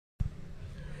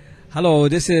Hello,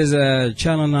 this is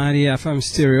Channel 90 FM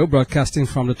Stereo broadcasting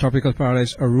from the tropical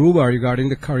paradise Aruba regarding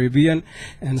the Caribbean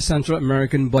and Central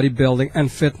American bodybuilding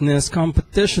and fitness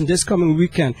competition this coming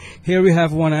weekend. Here we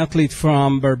have one athlete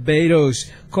from Barbados,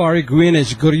 Corey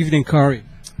Greenidge. Good evening, Corey.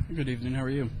 Good evening. How are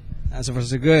you? So far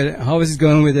so good. How is it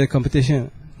going with the competition?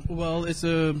 Well, it's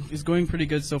going pretty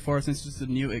good so far since it's a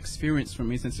new experience for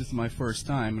me since it's my first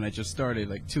time and I just started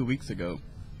like 2 weeks ago.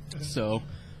 So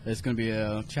it's going to be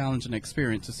a challenge and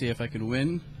experience to see if I can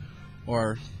win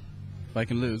or if I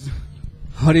can lose.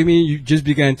 How do you mean you just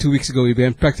began 2 weeks ago? You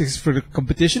began practice for the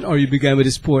competition or you began with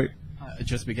the sport? I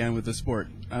just began with the sport.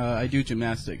 I do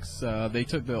gymnastics. They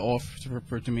took the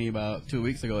offer to me about 2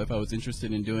 weeks ago if I was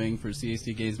interested in doing for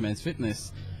CAC Games Men's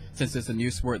Fitness, since it's a new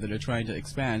sport that they're trying to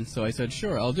expand. So I said,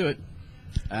 sure, I'll do it.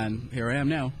 And here I am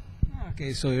now.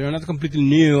 Okay, so you're not completely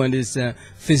new in this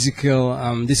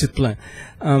physical discipline.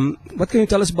 What can you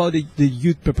tell us about the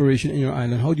youth preparation in your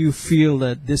island? How do you feel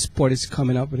that this sport is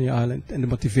coming up in your island and the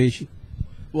motivation?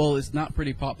 Well, it's not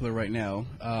pretty popular right now.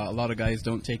 A lot of guys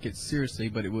don't take it seriously,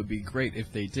 but it would be great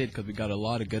if they did because we got a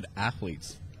lot of good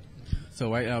athletes.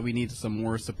 So right now we need some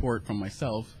more support from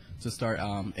myself to start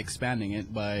expanding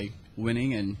it by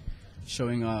winning and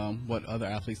showing what other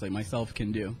athletes like myself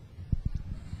can do.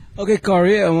 Okay,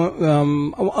 Corey,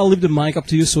 I'll leave the mic up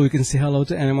to you so you can say hello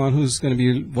to anyone who's going to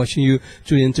be watching you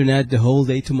through the internet the whole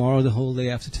day tomorrow, the whole day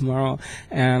after tomorrow,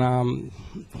 and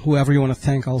whoever you want to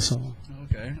thank also.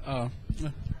 Okay.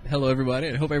 Hello, everybody.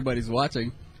 I hope everybody's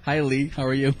watching. Hi, Lee. How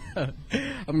are you? I'm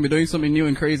going to be doing something new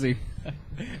and crazy.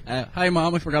 Hi,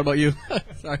 Mom. I forgot about you.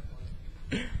 Sorry.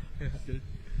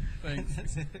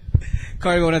 Thanks.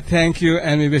 Corey, I want to thank you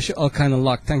and we wish you all kind of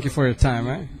luck. Thank you for your time.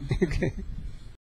 Right? Okay.